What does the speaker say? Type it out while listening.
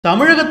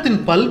தமிழகத்தின்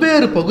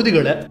பல்வேறு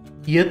பகுதிகளை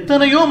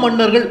எத்தனையோ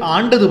மன்னர்கள்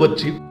ஆண்டது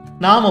பற்றி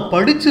நாம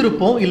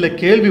படிச்சிருப்போம் இல்ல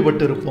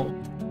கேள்விப்பட்டிருப்போம்.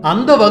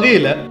 அந்த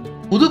வகையில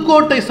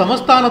புதுக்கோட்டை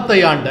சமஸ்தானத்தை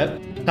ஆண்ட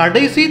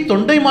கடைசி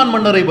தொண்டைமான்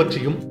மன்னரை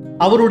பற்றியும்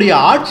அவருடைய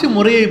ஆட்சி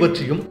முறையை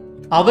பற்றியும்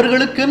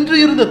அவர்களுக்கென்று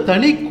இருந்த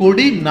தனி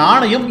கொடி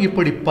நாணயம்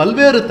இப்படி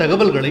பல்வேறு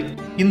தகவல்களை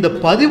இந்த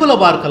பதிவுல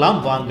பார்க்கலாம்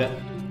வாங்க.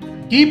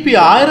 கிபி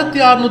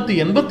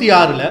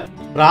 1686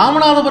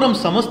 ராமநாதபுரம்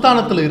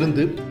சமஸ்தானத்தில்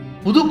இருந்து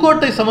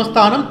புதுக்கோட்டை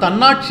சமஸ்தானம்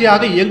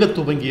தன்னாட்சியாக இயங்க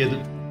துவங்கியது.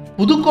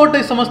 புதுக்கோட்டை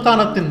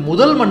சமஸ்தானத்தின்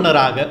முதல்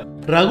மன்னராக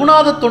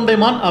ரகுநாத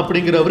தொண்டைமான்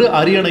அப்படிங்கிறவரு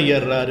அரியணை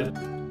ஏறுறாரு.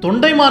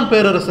 தொண்டைமான்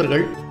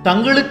பேரரசர்கள்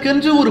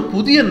தங்களுக்கென்று ஒரு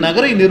புதிய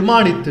நகரை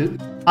நிர்மாணித்து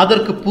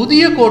அதற்கு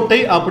புதிய கோட்டை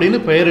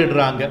அப்படின்னு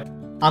பெயரிடுறாங்க.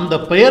 அந்த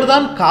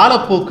பெயர்தான்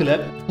காலப்போக்குல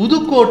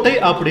புதுக்கோட்டை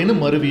அப்படின்னு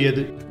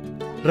மருவியது.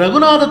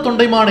 ரகுநாத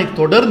தொண்டைமானை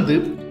தொடர்ந்து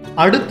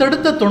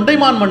அடுத்தடுத்த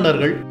தொண்டைமான்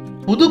மன்னர்கள்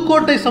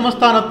புதுக்கோட்டை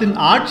சமஸ்தானத்தின்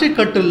ஆட்சி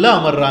கட்டில்ல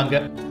அமர்றாங்க.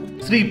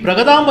 ஸ்ரீ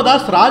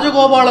பிரகதாம்பதாஸ்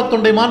ராஜகோபால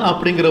தொண்டைமான்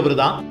அப்படிங்கிறவர்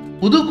தான்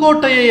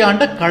புதுக்கோட்டையை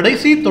ஆண்ட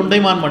கடைசி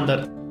தொண்டைமான்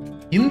மன்னர்.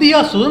 இந்தியா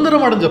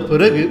சுதந்திரம் அடைஞ்ச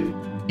பிறகு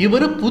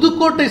இவர்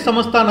புதுக்கோட்டை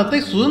சமஸ்தானத்தை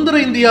சுதந்திர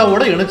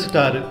இந்தியாவோட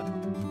இணைச்சிட்டாரு.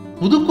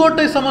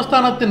 புதுக்கோட்டை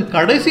சமஸ்தானத்தின்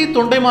கடைசி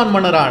தொண்டைமான்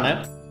மன்னரான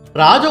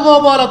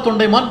ராஜகோபால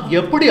தொண்டைமான்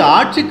எப்படி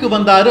ஆட்சிக்கு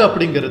வந்தாரு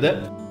அப்படிங்கிறத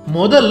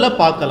முதல்ல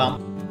பார்க்கலாம்.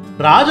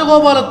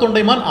 ராஜகோபால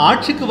தொண்டைமான்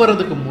ஆட்சிக்கு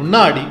வர்றதுக்கு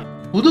முன்னாடி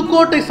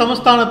புதுக்கோட்டை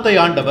சமஸ்தானத்தை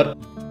ஆண்டவர்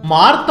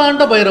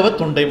மார்த்தாண்ட பைரவ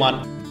தொண்டைமான்.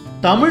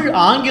 தமிழ்,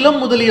 ஆங்கிலம்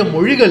முதலிய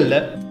மொழிகள்ல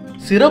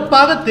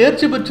சிறப்பாக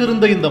தேர்ச்சி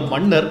பெற்றிருந்த இந்த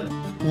மன்னர்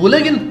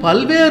உலகின்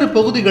பல்வேறு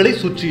பகுதிகளை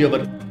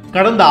சுற்றியவர்.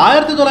 கடந்த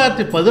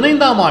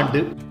 1915ஆம் ஆண்டு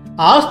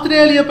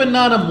ஆஸ்திரேலிய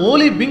பெண்ணான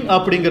மோலி பிங்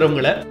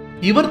அப்படிங்கிறவங்களை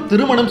இவர்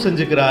திருமணம்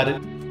செஞ்சுக்கிறாரு.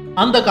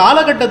 அந்த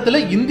காலகட்டத்தில்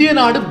இந்திய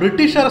நாடு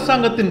பிரிட்டிஷ்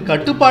அரசாங்கத்தின்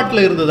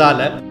கட்டுப்பாட்டில் இருந்ததால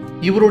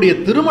இவருடைய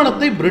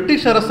திருமணத்தை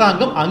பிரிட்டிஷ்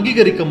அரசாங்கம்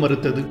அங்கீகரிக்க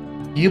மறுத்தது.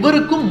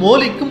 இவருக்கும்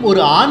மோலிக்கும்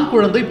ஒரு ஆண்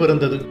குழந்தை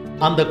பிறந்தது.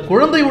 அந்த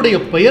குழந்தையுடைய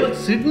பெயர்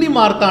சிட்னி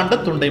மார்த்தாண்ட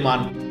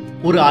தொண்டைமான்.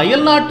 ஒரு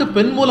அயல்நாட்டு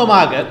பெண்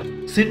மூலமாக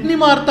சிட்னி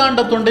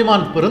மார்த்தாண்ட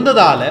தொண்டைமான்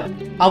பிறந்ததால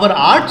அவர்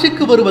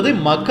ஆட்சிக்கு வருவதை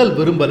மக்கள்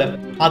விரும்பல.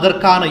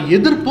 அதற்கான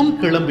எதிர்ப்பும்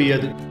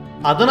கிளம்பியது.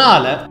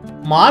 அதனால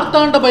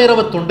மார்த்தாண்ட பைரவ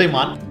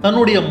தொண்டைமான்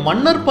தன்னுடைய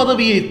மன்னர்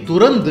பதவியை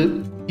துறந்து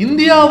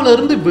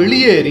இந்தியாவிலிருந்து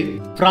வெளியேறி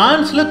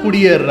பிரான்ஸ்ல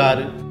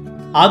குடியேறாரு.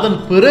 அதன்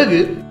பிறகு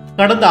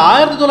கடந்த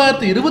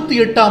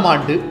 1928ஆம்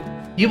ஆண்டு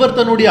இவர்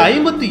தன்னுடைய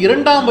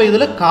 52ஆம்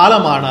வயதுல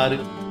காலமானாரு.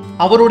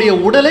 அவருடைய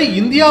உடலை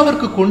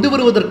இந்தியாவிற்கு கொண்டு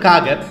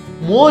வருவதற்காக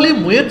மோலி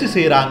முயற்சி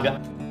செய்யறாங்க.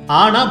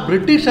 ஆனா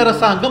பிரிட்டிஷ்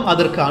அரசாங்கம்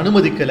அதற்கு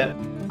அனுமதிக்கல.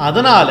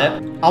 அதனால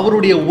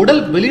அவருடைய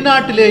உடல்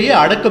வெளிநாட்டிலேயே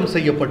அடக்கம்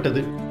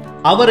செய்யப்பட்டது.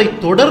 அவரை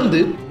தொடர்ந்து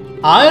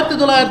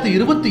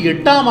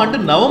 1928ஆம் ஆண்டு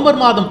நவம்பர்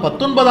மாதம்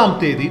 19ஆம்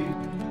தேதி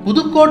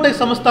புதுக்கோட்டை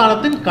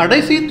சமஸ்தானத்தின்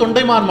கடைசி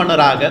தொண்டைமான்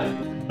மன்னராக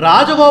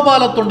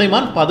ராஜகோபால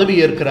தொண்டைமான்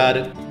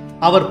பதவியேற்கிறாரு.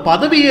 அவர்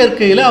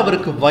பதவியேற்கையில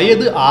அவருக்கு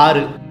வயது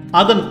 6.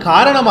 அதன்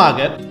காரணமாக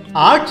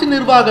ஆட்சி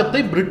நிர்வாகத்தை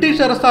பிரிட்டிஷ்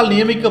அரசால்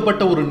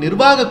நியமிக்கப்பட்ட ஒரு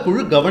நிர்வாக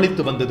குழு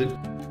கவனித்து வந்தது.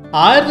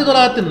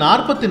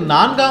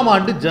 1944ஆம்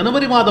ஆண்டு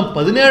ஜனவரி மாதம்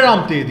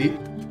 17ஆம் தேதி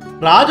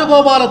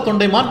ராஜகோபால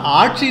தொண்டைமான்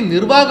ஆட்சியின்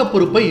நிர்வாக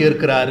பொறுப்பை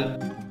ஏற்கிறாரு.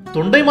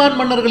 தொண்டைமான்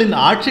மன்னர்களின்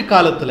ஆட்சி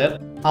காலத்துல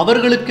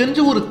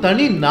அவர்களுக்கென்று ஒரு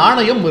தனி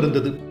நாணயம்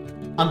இருந்தது.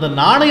 அந்த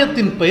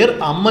நாணயத்தின் பெயர்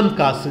அம்மன்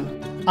காசு.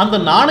 அந்த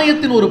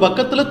நாணயத்தின் ஒரு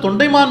பக்கத்துல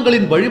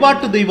தொண்டைமான்களின்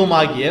வழிபாட்டு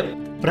தெய்வமாகிய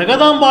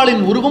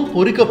பிரகதாம்பாளின் உருவம்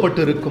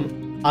பொறிக்கப்பட்டிருக்கும்.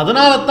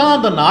 அதனால தான்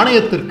அந்த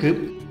நாணயத்திற்கு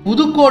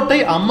புதுக்கோட்டை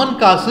அம்மன்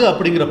காசு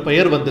அப்படிங்கிற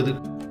பெயர் வந்தது.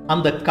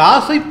 அந்த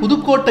காசை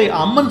புதுக்கோட்டை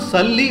அம்மன்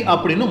சல்லி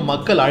அப்படின்னு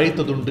மக்கள்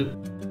அழைத்ததுண்டு.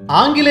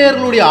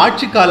 ஆங்கிலேயர்களுடைய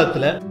ஆட்சி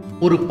காலத்துல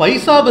ஒரு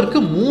பைசாவிற்கு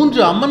 3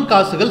 அம்மன்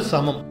காசுகள்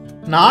சமம்.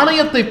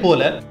 நாணயத்தை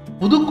போல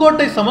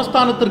புதுக்கோட்டை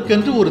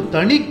சமஸ்தானத்திற்கென்று ஒரு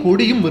தனி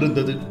கொடியும்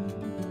இருந்தது.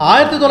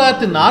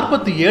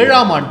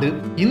 1947ஆம் ஆண்டு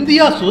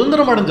இந்தியா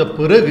சுதந்திரம் அடைஞ்ச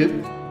பிறகு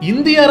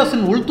இந்திய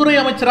அரசின் உள்துறை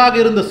அமைச்சராக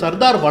இருந்த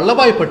சர்தார்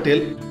வல்லபாய்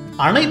பட்டேல்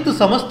அனைத்து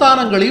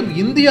சமஸ்தானங்களையும்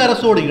இந்திய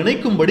அரசோடு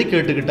இணைக்கும்படி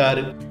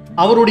கேட்டுக்கிட்டாரு.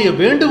 அவருடைய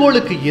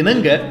வேண்டுகோளுக்கு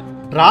இணங்க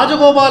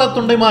ராஜகோபால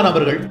தொண்டைமான்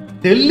அவர்கள்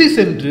டெல்லி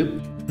சென்று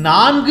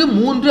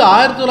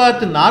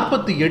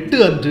 4/3/1948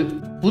 அன்று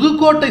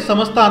புதுக்கோட்டை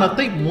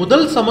சமஸ்தானத்தை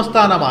முதல்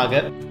சமஸ்தானமாக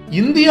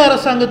இந்திய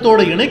அரசாங்கத்தோட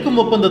இணைக்கும்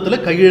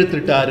ஒப்பந்தத்தில்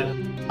கையெழுத்திட்டாரு.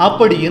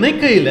 அப்படி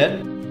இணைக்கையில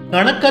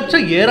கணக்கற்ற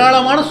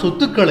ஏராளமான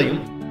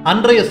சொத்துக்களையும்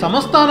அன்றைய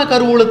சமஸ்தான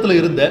கருவூலத்தில்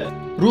இருந்த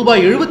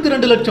ரூபாய்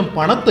 72 லட்சம்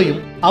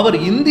பணத்தையும் அவர்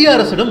இந்திய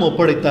அரசிடம்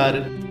ஒப்படைத்தாரு.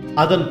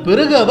 அதன்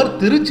பிறகு அவர்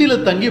திருச்சியில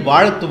தங்கி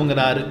வாழ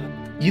துவங்கினாரு.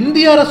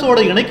 இந்திய அரசோட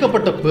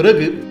இணைக்கப்பட்ட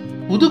பிறகு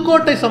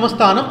புதுக்கோட்டை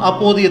சமஸ்தானம்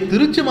அப்போதைய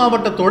திருச்சி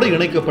மாவட்டத்தோடு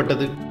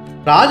இணைக்கப்பட்டது.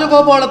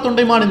 ராஜகோபால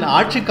தொண்டைமானின்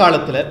ஆட்சி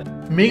காலத்துல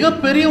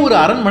மிகப்பெரிய ஒரு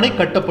அரண்மனை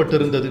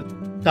கட்டப்பட்டிருந்தது.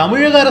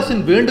 தமிழக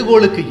அரசின்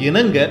வேண்டுகோளுக்கு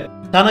இணங்க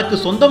தனக்கு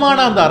சொந்தமான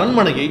அந்த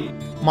அரண்மனையை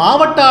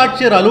மாவட்ட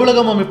ஆட்சியர்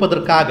அலுவலகம்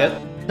அமைப்பதற்காக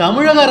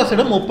தமிழக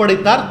அரசிடம்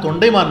ஒப்படைத்தார்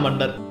தொண்டைமான்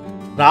மன்னர்.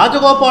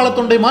 ராஜகோபால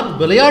தொண்டைமான்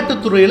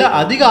விளையாட்டுத் துறையில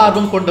அதிக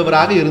ஆர்வம்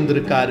கொண்டவராக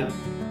இருந்திருக்காரு.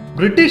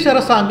 பிரிட்டிஷ்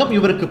அரசாங்கம்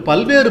இவருக்கு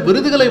பல்வேறு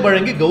விருதுகளை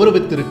வழங்கி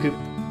கௌரவித்திருக்கு.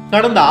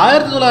 கடந்த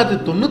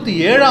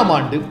 1997ஆம்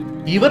ஆண்டு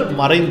இவர்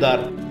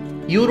மறைந்தார்.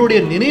 இவருடைய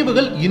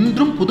நினைவுகள்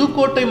இன்றும்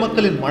புதுக்கோட்டை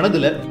மக்களின்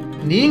மனதில்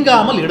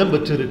நீங்காமல்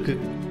இடம்பெற்றிருக்கு.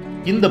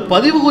 இந்த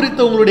பதிவு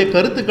குறித்த உங்களுடைய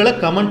கருத்துக்களை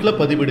கமெண்ட்ல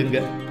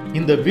பதிவிடுங்க.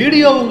 இந்த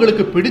வீடியோ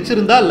உங்களுக்கு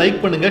பிடிச்சிருந்தா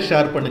லைக் பண்ணுங்க,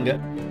 ஷேர் பண்ணுங்க.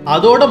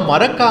 அதோட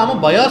மறக்காம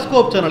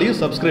பயாஸ்கோப் சேனலையும்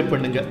சப்ஸ்கிரைப்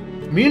பண்ணுங்க.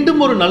 மீண்டும்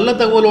ஒரு நல்ல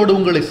தகவலோடு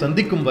உங்களை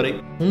சந்திக்கும் வரை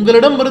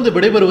உங்களிடமிருந்து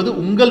விடைபெறுவது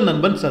உங்கள்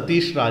நண்பன்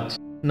சதீஷ் ராஜ்.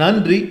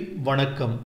 நன்றி, வணக்கம்.